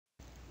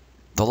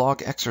The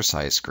log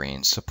exercise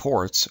screen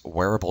supports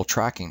wearable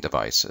tracking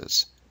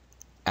devices.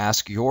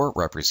 Ask your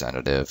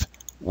representative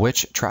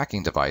which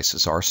tracking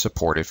devices are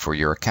supported for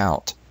your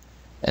account.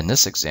 In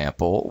this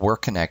example, we're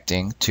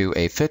connecting to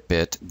a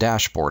Fitbit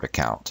dashboard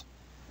account,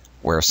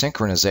 where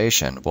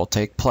synchronization will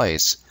take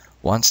place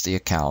once the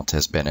account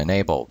has been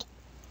enabled.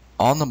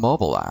 On the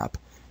mobile app,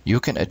 you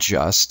can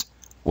adjust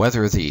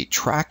whether the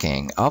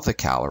tracking of the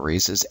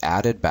calories is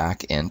added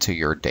back into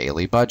your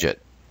daily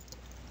budget.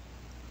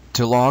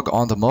 To log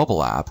on the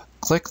mobile app,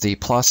 click the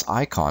plus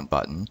icon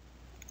button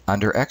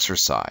under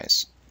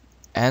Exercise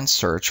and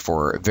search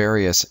for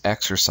various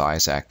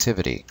exercise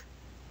activity.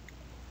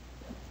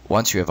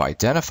 Once you have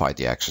identified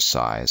the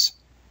exercise,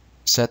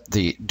 set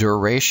the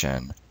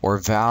duration or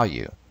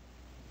value,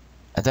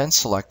 and then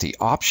select the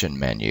option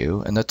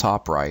menu in the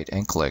top right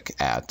and click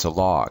Add to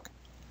Log.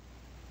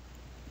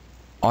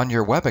 On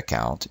your web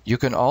account, you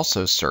can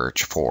also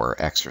search for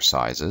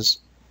exercises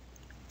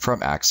from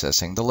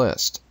accessing the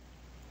list,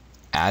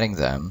 adding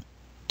them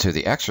to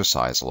the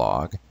exercise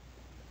log,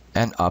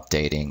 and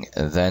updating,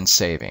 then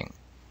saving.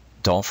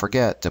 Don't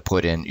forget to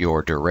put in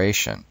your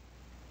duration.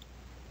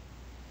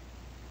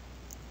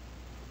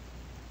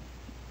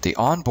 The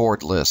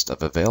onboard list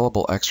of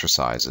available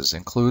exercises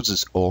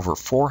includes over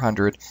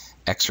 400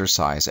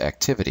 exercise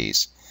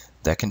activities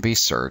that can be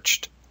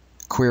searched,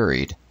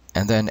 queried,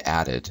 and then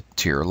added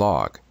to your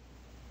log.